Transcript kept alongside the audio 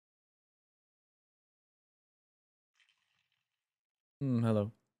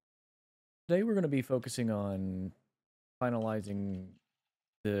Hello. Today we're going to be focusing on finalizing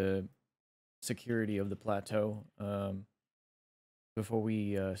the security of the plateau before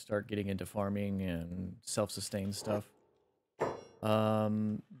we start getting into farming and self-sustained stuff.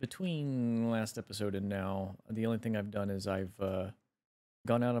 Between last episode and now, the only thing I've done is I've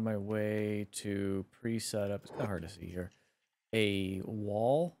gone out of my way to pre-set up, it's kind of hard to see here, a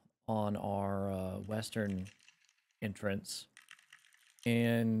wall on our western entrance.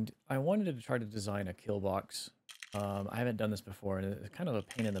 And I wanted to try to design a kill box. I haven't done this before, and it's kind of a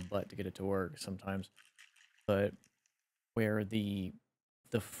pain in the butt to get it to work sometimes. But where the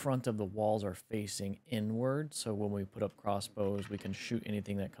front of the walls are facing inward, so when we put up crossbows, we can shoot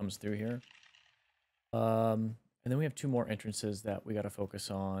anything that comes through here. And then we have two more entrances that we got to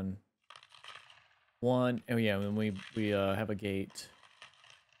focus on. One, oh yeah, and we have a gate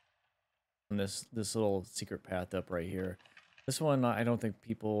on this little secret path up right here. This one, I don't think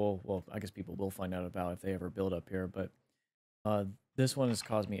people, well, I guess people will find out about if they ever build up here, but this one has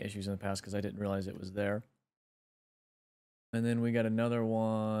caused me issues in the past because I didn't realize it was there. And then we got another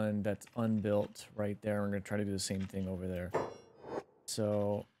one that's unbuilt right there. We're going to try to do the same thing over there.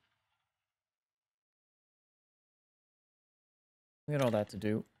 So we got all that to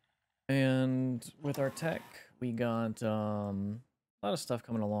do. And with our tech, we got a lot of stuff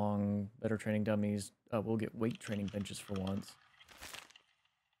coming along, better training dummies. We'll get weight training benches for once.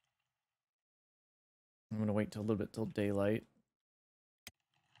 I'm going to wait till a little bit till daylight.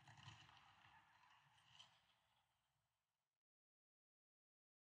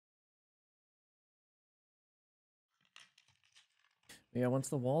 Yeah, once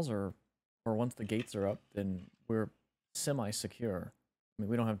the walls are, or once the gates are up, then we're semi-secure. I mean,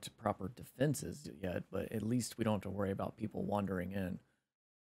 we don't have proper defenses yet, but at least we don't have to worry about people wandering in.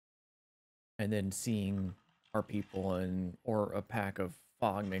 And then seeing our people and or a pack of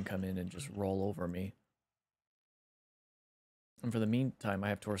fogmen come in and just roll over me. And for the meantime, I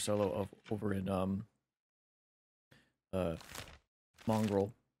have Torsolo over in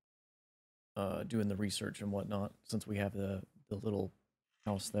Mongrel doing the research and whatnot, since we have the little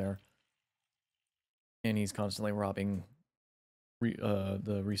house there. And he's constantly robbing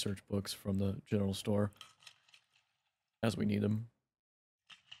the research books from the general store as we need them.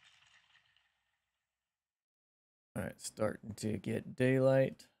 Alright, starting to get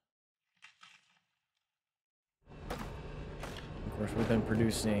daylight. Of course, we've been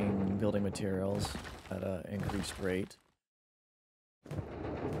producing building materials at an increased rate.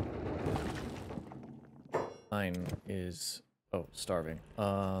 Mine is, oh, starving.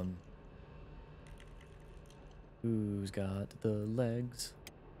 Who's got the legs?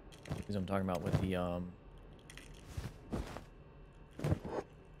 Because I'm talking about with the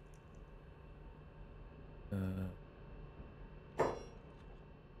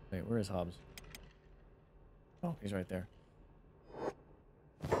wait, where is Hobbs? Oh, he's right there.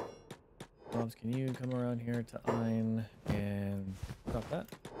 Hobbs, can you come around here to Ein and drop that?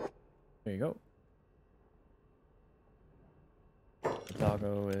 There you go. The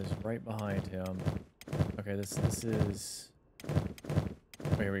doggo is right behind him. Okay, this is...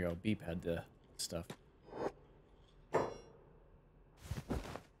 Oh, here we go. Beep had the stuff. I'm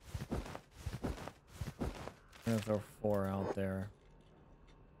gonna throw 4 out there.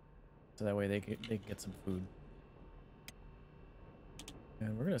 So that way they can get some food.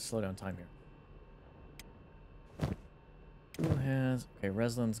 And we're gonna slow down time here. Who has... Okay,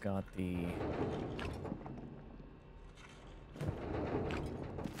 Reslin's got the...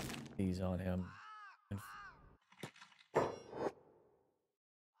 These on him.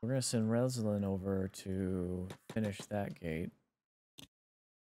 We're gonna send Reslin over to finish that gate.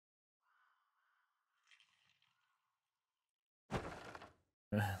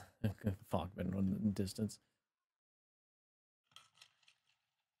 Fogman on the distance.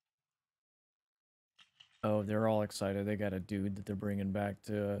 Oh, they're all excited. They got a dude that they're bringing back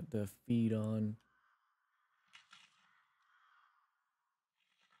to the feed on.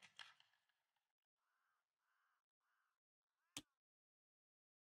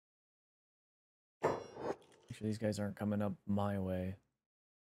 Make sure these guys aren't coming up my way.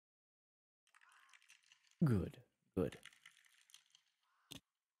 Good, good.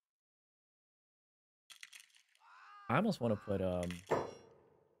 I almost want to put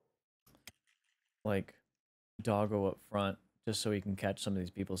like doggo up front just so he can catch some of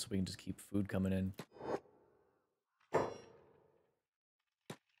these people so we can just keep food coming in. I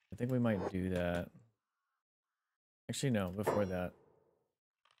think we might do that. Actually, no, before that.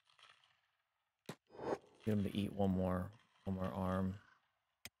 Get him to eat one more arm.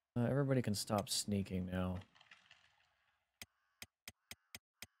 Everybody can stop sneaking now.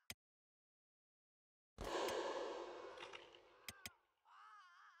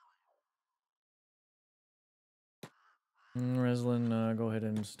 Reslin, go ahead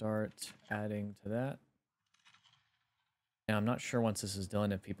and start adding to that. Now, I'm not sure once this is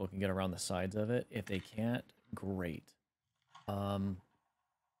done if people can get around the sides of it. If they can't, great.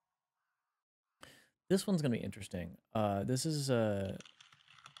 This one's going to be interesting. This is the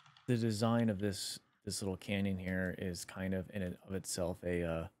design of this little canyon here is kind of in and of itself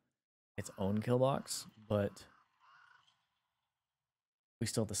a its own kill box, but we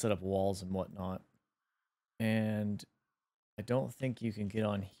still have to set up walls and whatnot. And I don't think you can get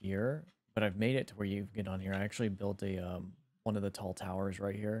on here, but I've made it to where you can get on here. I actually built a one of the tall towers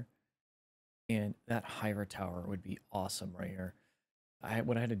right here, and that higher tower would be awesome right here.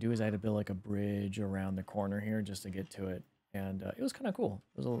 What I had to do is I had to build like a bridge around the corner here just to get to it, and it was kind of cool.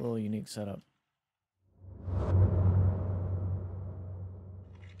 It was a little unique setup.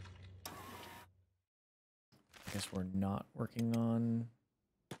 I guess we're not working on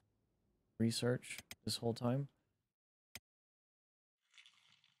research this whole time.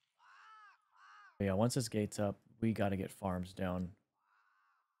 But yeah, once this gate's up, we got to get farms down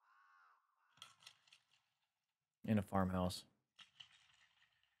in a farmhouse.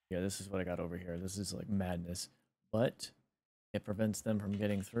 Yeah, this is what I got over here. This is like madness, but it prevents them from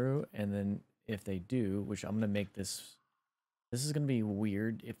getting through. And then if they do, which I'm going to make this is going to be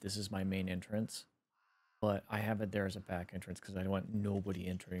weird if this is my main entrance, but I have it there as a back entrance because I don't want nobody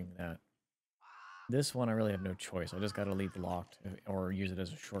entering that. This one, I really have no choice. I just got to leave it locked or use it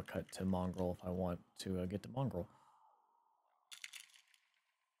as a shortcut to Mongrel if I want to get to Mongrel.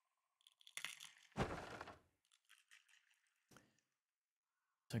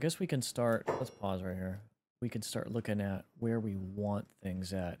 So I guess we can start, let's pause right here. We can start looking at where we want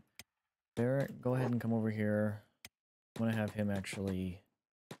things at. Barrett, go ahead and come over here. I'm going to have him actually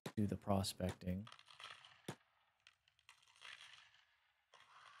do the prospecting.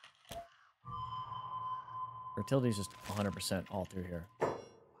 Fertility's just 100% all through here.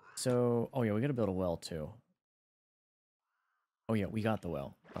 So, oh yeah, we got to build a well too. Oh yeah, we got the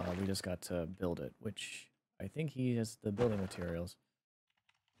well. We just got to build it, which I think he has the building materials.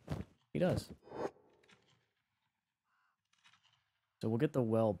 He does. So we'll get the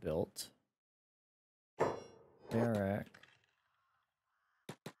well built. Barrack.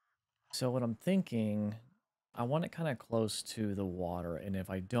 So what I'm thinking, I want it kind of close to the water, and if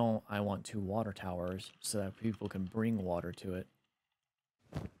I don't, I want 2 water towers so that people can bring water to it.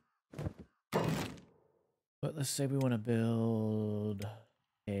 But let's say we want to build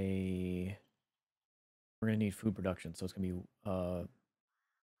a... We're going to need food production, so it's going to be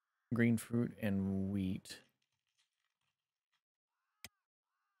green fruit and wheat.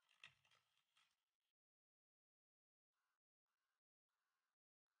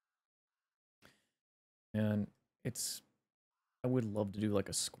 And it's... I would love to do like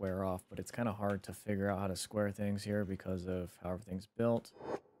a square off, but it's kind of hard to figure out how to square things here because of how everything's built.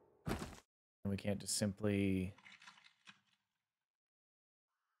 And we can't just simply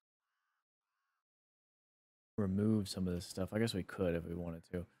remove some of this stuff. I guess we could if we wanted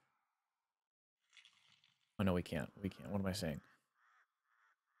to. Oh, no, we can't. We can't. What am I saying?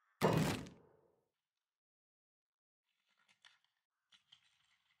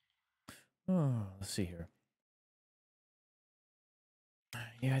 Oh, let's see here.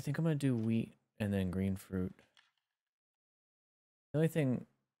 Yeah, I think I'm going to do wheat and then green fruit. The only thing,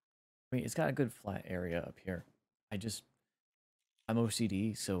 I mean, it's got a good flat area up here. I'm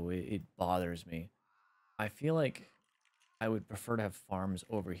OCD, so it bothers me. I feel like I would prefer to have farms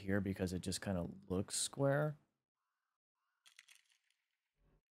over here because it just kind of looks square.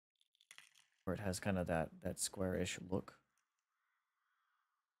 Or it has kind of that square-ish look.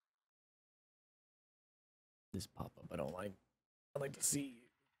 This pop-up I don't like. I like to see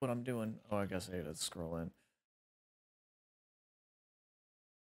what I'm doing. Oh, I guess I gotta scroll in.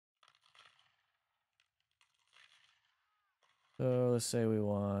 So let's say we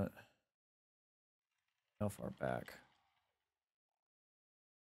want... How far back?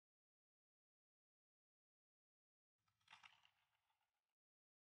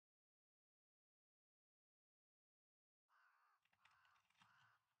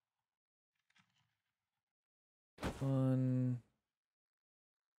 One...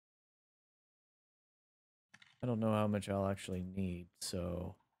 I don't know how much I'll actually need,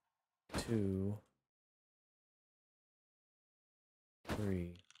 so 2,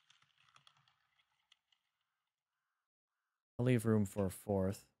 3. I'll leave room for a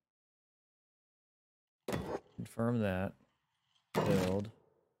 4th. Confirm that. Build.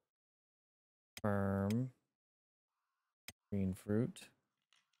 Confirm. Green fruit.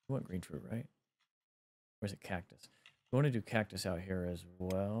 You want green fruit, right? Or is it cactus? We want to do cactus out here as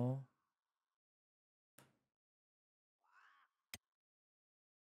well.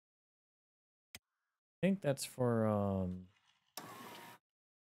 think that's for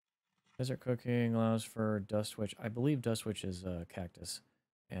desert cooking allows for dust witch. I believe dust witch is cactus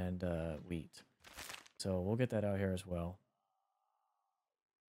and wheat. So we'll get that out here as well.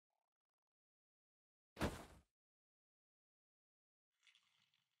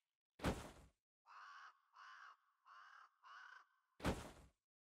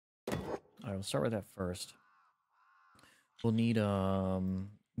 Alright, we'll start with that first. We'll need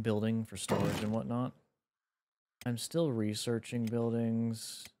building for storage and whatnot. I'm still researching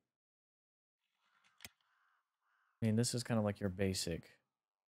buildings. I mean, this is kind of like your basic,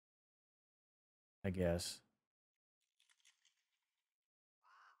 I guess.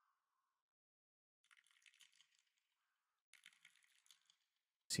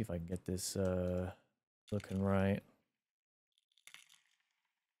 See if I can get this looking right.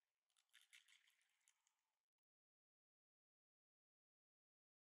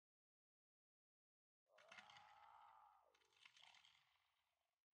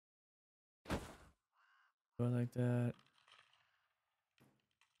 Do I like that?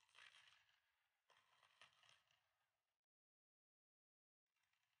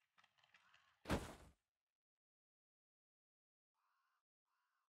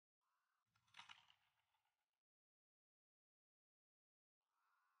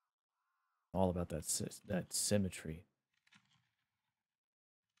 All about that symmetry.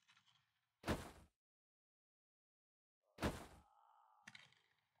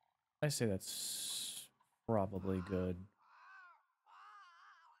 I say that's probably good.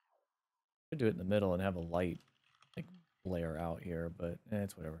 Could do it in the middle and have a light like blare out here, but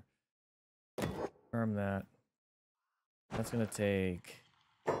it's whatever. Confirm that. That's gonna take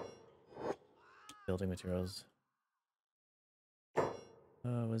building materials.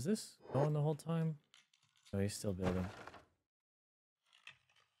 Was this going the whole time? Oh, he's still building.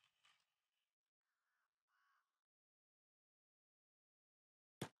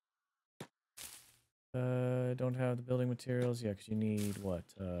 Don't have the building materials. Yeah, because you need what?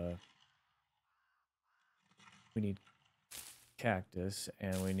 We need cactus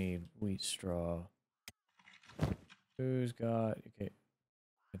and we need wheat straw. Who's got? Okay,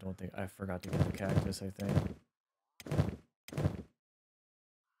 I don't think I forgot to get the cactus. I think.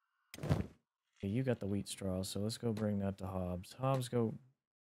 Okay, you got the wheat straw, so let's go bring that to Hobbs. Hobbs, go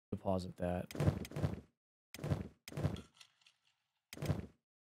deposit that.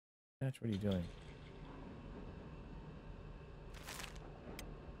 Match, what are you doing?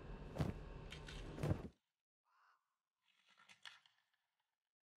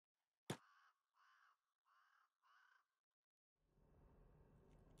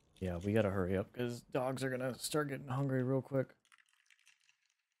 Yeah, we gotta hurry up because dogs are gonna start getting hungry real quick.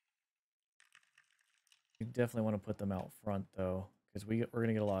 You definitely want to put them out front though, because we're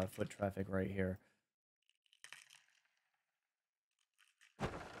gonna get a lot of foot traffic right here.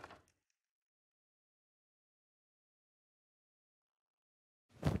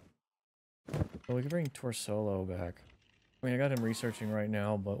 Well, we can bring Torsolo back. I mean, I got him researching right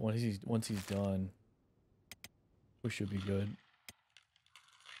now, but once he's done, we should be good.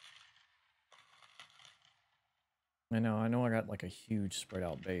 I know I got like a huge spread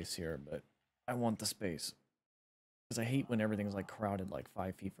out base here, but I want the space. Because I hate when everything's like crowded like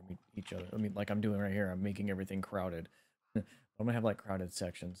 5 feet from each other. I mean, like I'm doing right here, I'm making everything crowded. I'm gonna have like crowded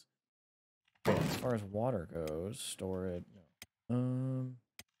sections. Okay, as far as water goes, store it. No.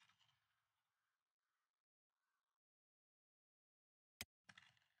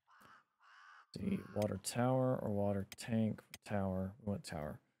 See, water tower or water tank tower. We want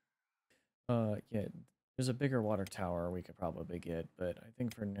tower. Yeah, there's a bigger water tower we could probably get, but I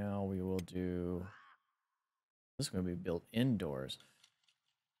think for now we will do. This is going to be built indoors.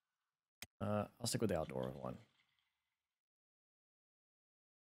 I'll stick with the outdoor one.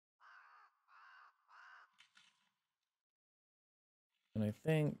 And I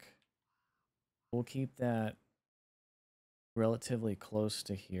think we'll keep that relatively close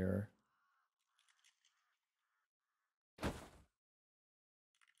to here.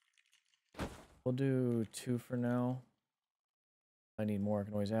 We'll do 2 for now. If I need more, I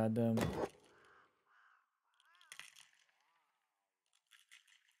can always add them.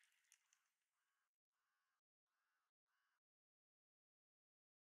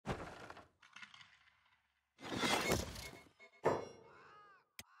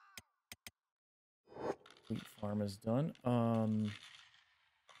 Wheat farm is done.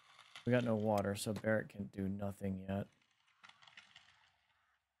 We got no water, so Barrett can do nothing yet.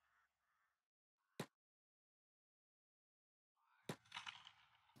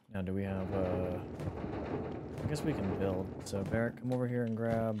 Now, do we have, I guess we can build. So, Barrett, come over here and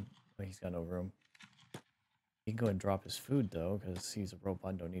grab... Oh, he's got no room. He can go ahead and drop his food, though, because he's a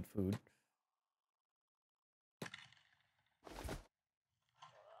robot and don't need food.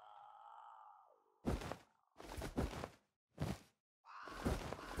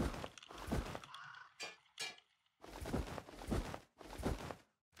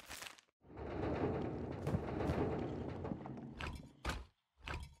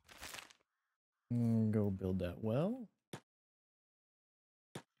 Go build that well.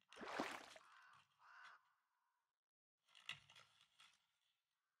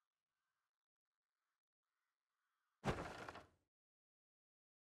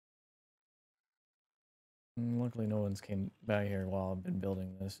 Luckily, no one's came by here while I've been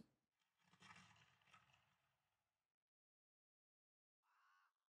building this.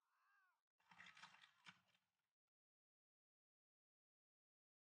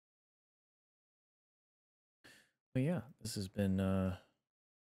 But yeah, this has been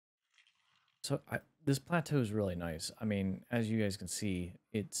this plateau is really nice. I mean, as you guys can see,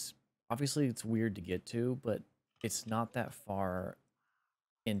 it's obviously it's weird to get to, but it's not that far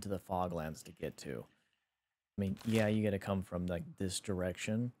into the foglands to get to. I mean, yeah, you got to come from like this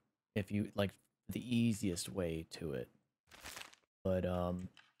direction if you like the easiest way to it. But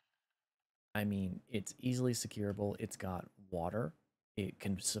I mean, it's easily securable. It's got water. It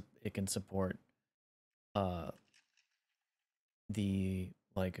can support the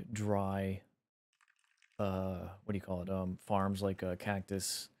like dry what do you call it? Farms like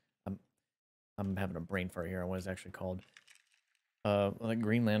cactus. I'm having a brain fart here on what it's actually called. Like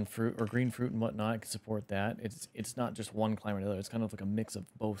Greenland fruit or green fruit and whatnot. It can support that. It's not just one climate or the other. It's kind of like a mix of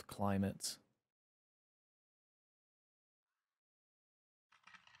both climates.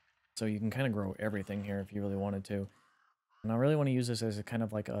 So you can kind of grow everything here if you really wanted to. And I really want to use this as a kind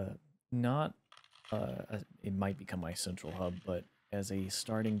of like a not it might become my central hub, but as a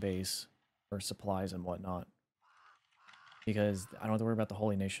starting base for supplies and whatnot. Because I don't have to worry about the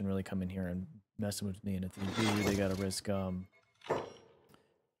Holy Nation really coming here and messing with me, and if they do, they gotta risk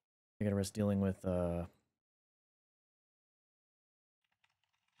dealing with Fogmen.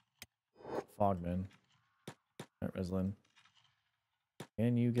 Alright, Reslin.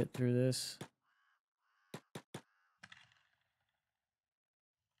 Can you get through this?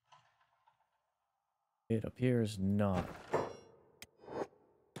 It appears not.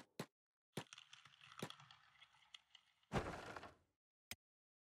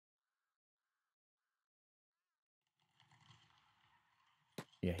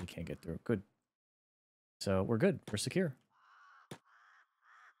 Yeah, he can't get through. Good. So we're good. We're secure.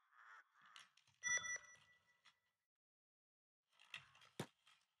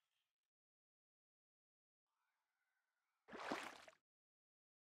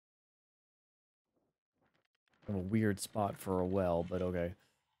 I have a weird spot for a well, but okay.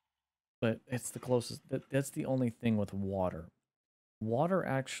 But it's the closest. That's the only thing with water. Water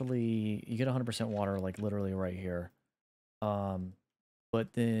actually, you get 100% water, like literally right here.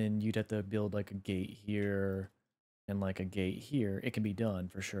 But then you'd have to build like a gate here and like a gate here. It can be done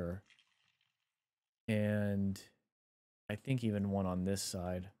for sure. And I think even one on this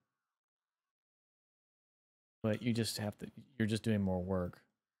side. But you just have to, you're just doing more work.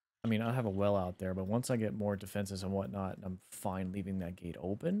 I mean, I have a well out there, but once I get more defenses and whatnot, and I'm fine leaving that gate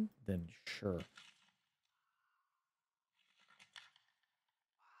open, then sure.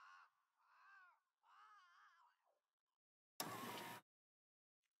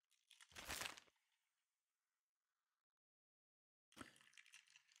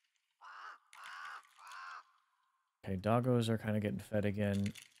 Okay, doggos are kind of getting fed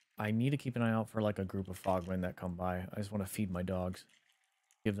again. I need to keep an eye out for like a group of fogmen that come by. I just want to feed my dogs.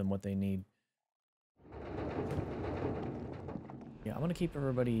 Give them what they need. Yeah, I'm going to keep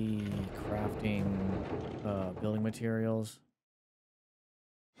everybody crafting building materials.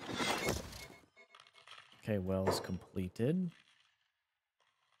 Okay, well's completed.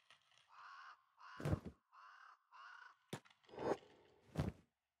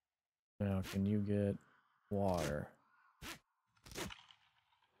 Now, can you get water?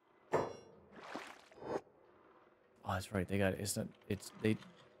 Oh, that's right. They got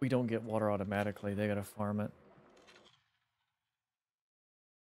we don't get water automatically. They got to farm it.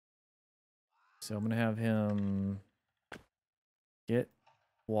 So I'm going to have him get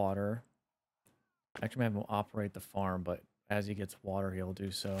water. Actually, I'm going to have him operate the farm, but as he gets water, he'll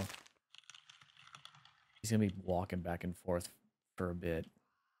do so. He's going to be walking back and forth for a bit.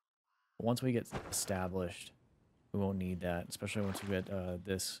 But once we get established, we won't need that, especially once we get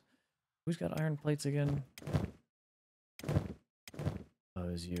this. Who's got iron plates again? Oh,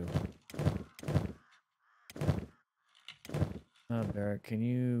 it was you. Barrett, can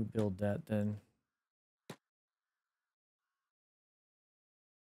you build that then?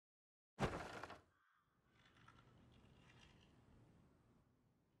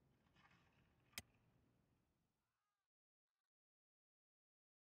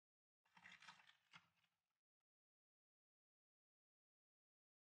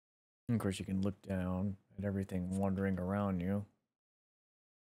 And of course, you can look down at everything wandering around you,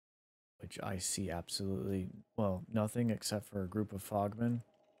 which I see absolutely, well, nothing except for a group of fogmen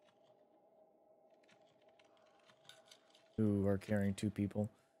who are carrying 2 people.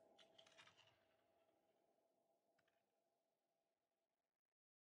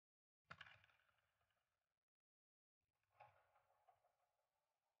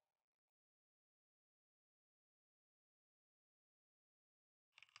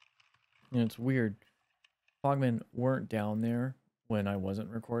 And it's weird. Fogmen weren't down there when I wasn't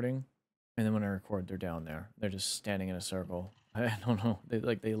recording, and then when I record, they're down there. They're just standing in a circle. I don't know.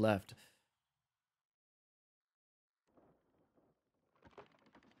 They left.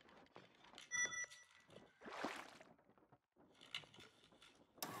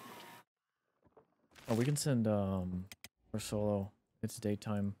 Oh, we can send for solo. It's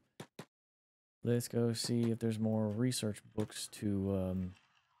daytime. Let's go see if there's more research books to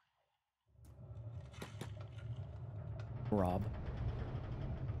rob.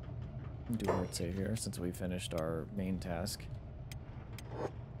 Do word save here since we finished our main task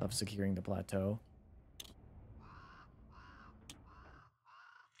of securing the plateau.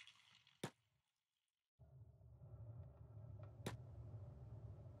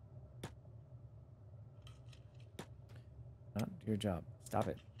 Not do your job. Stop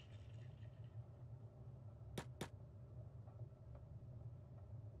it.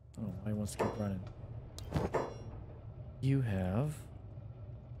 Oh, why wants to keep running? You have.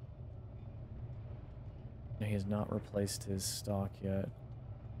 No, he has not replaced his stock yet.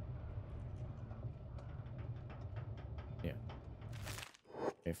 Yeah.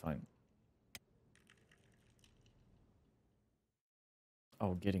 Okay, fine.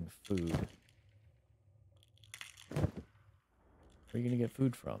 Oh, getting food. Where are you gonna get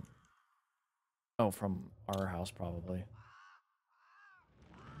food from? Oh, from our house, probably.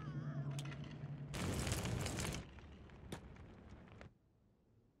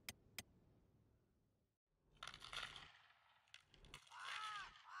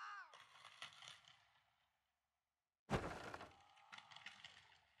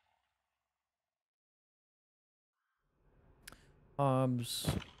 Hobbs.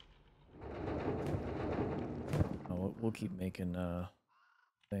 Oh, we'll keep making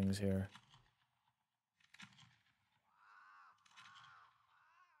things here.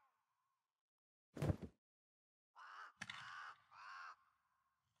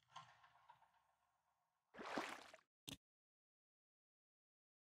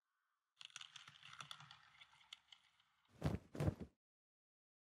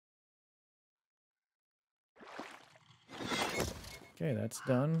 Okay, that's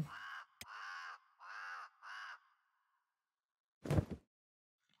done.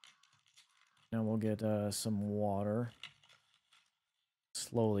 Now we'll get some water.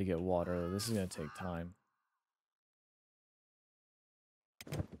 Slowly get water, though. This is going to take time.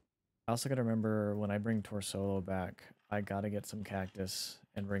 I also got to remember when I bring Torsolo back, I got to get some cactus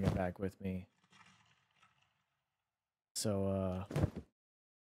and bring it back with me. So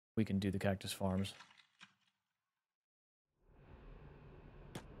we can do the cactus farms.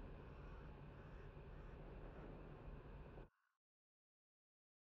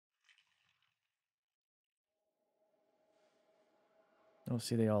 Oh,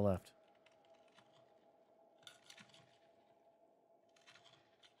 see, they all left.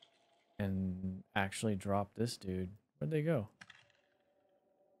 And actually dropped this dude. Where'd they go?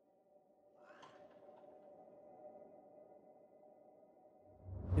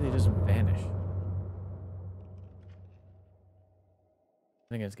 They just vanish. I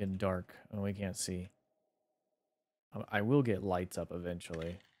think it's getting dark and we can't see. I will get lights up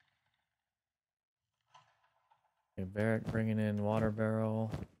eventually. Okay, Barrack bringing in water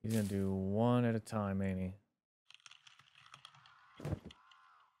barrel. He's gonna do one at a time, ain't he?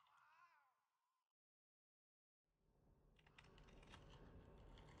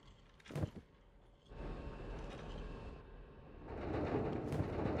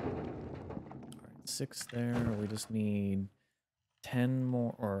 Alright, 6 there. We just need 10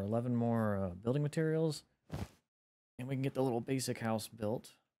 more or 11 more building materials. And we can get the little basic house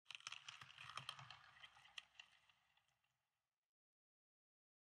built.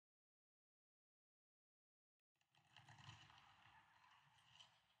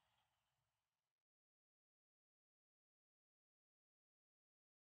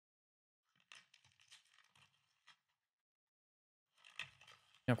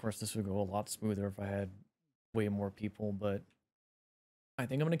 Now, of course, this would go a lot smoother if I had way more people, but I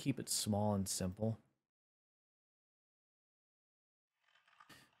think I'm going to keep it small and simple.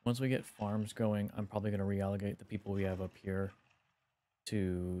 Once we get farms going, I'm probably going to reallocate the people we have up here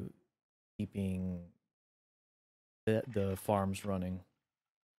to keeping the farms running.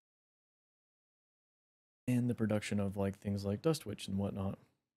 And the production of like things like dust witch and whatnot.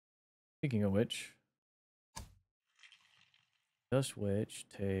 Speaking of which, dust witch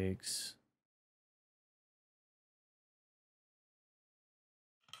takes...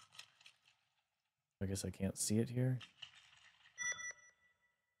 I guess I can't see it here.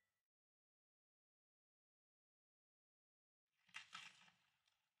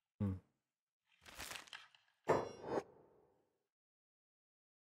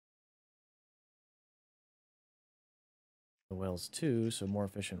 The wells too, so more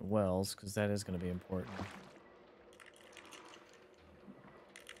efficient wells, because that is going to be important.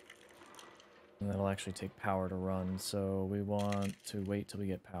 And that'll actually take power to run, so we want to wait till we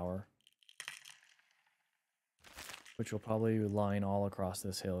get power. Which will probably line all across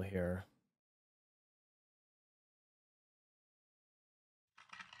this hill here.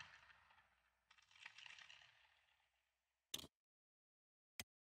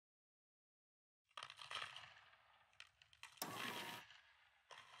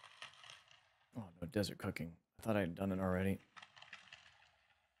 Oh no, desert cooking. I thought I had done it already.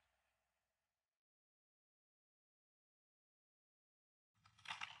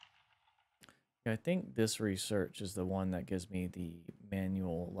 Yeah, I think this research is the one that gives me the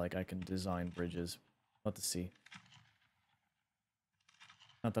manual, like I can design bridges. We'll have to see.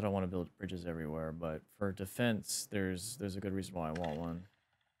 Not that I want to build bridges everywhere, but for defense, there's a good reason why I want one.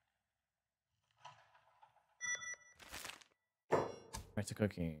 Right to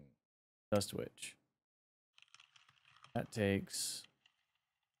cooking. Dust witch. That takes...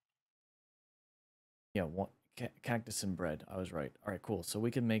 Yeah, one cactus and bread. I was right. Alright, cool. So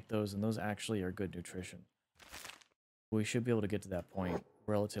we can make those, and those actually are good nutrition. We should be able to get to that point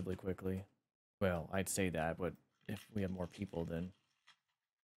relatively quickly. Well, I'd say that, but if we have more people, then...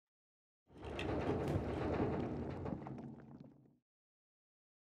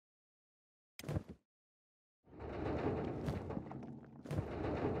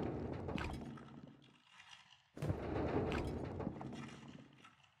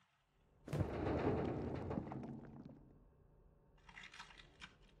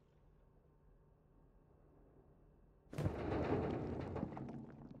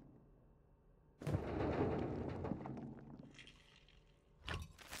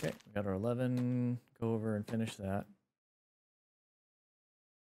 Okay, we got our 11. Go over and finish that.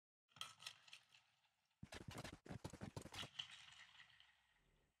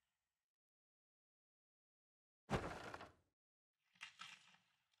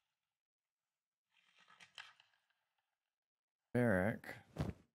 Barrack.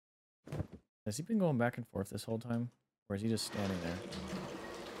 Has he been going back and forth this whole time? Or is he just standing there?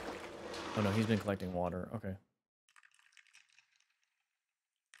 Oh no, he's been collecting water. Okay.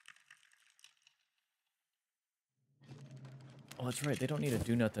 Oh, that's right. They don't need to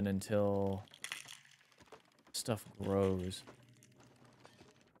do nothing until stuff grows.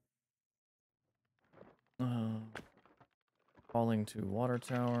 Falling to water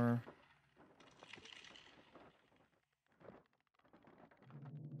tower.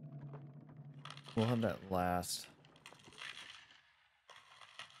 We'll have that last.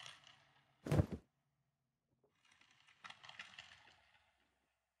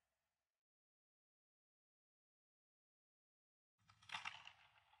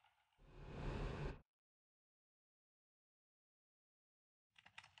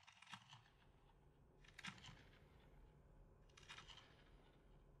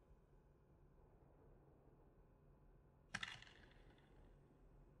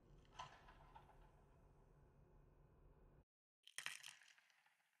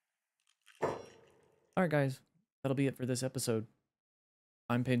 Alright guys, that'll be it for this episode.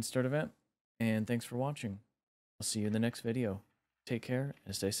 I'm Paden Sturtevant, and thanks for watching. I'll see you in the next video. Take care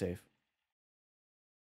and stay safe.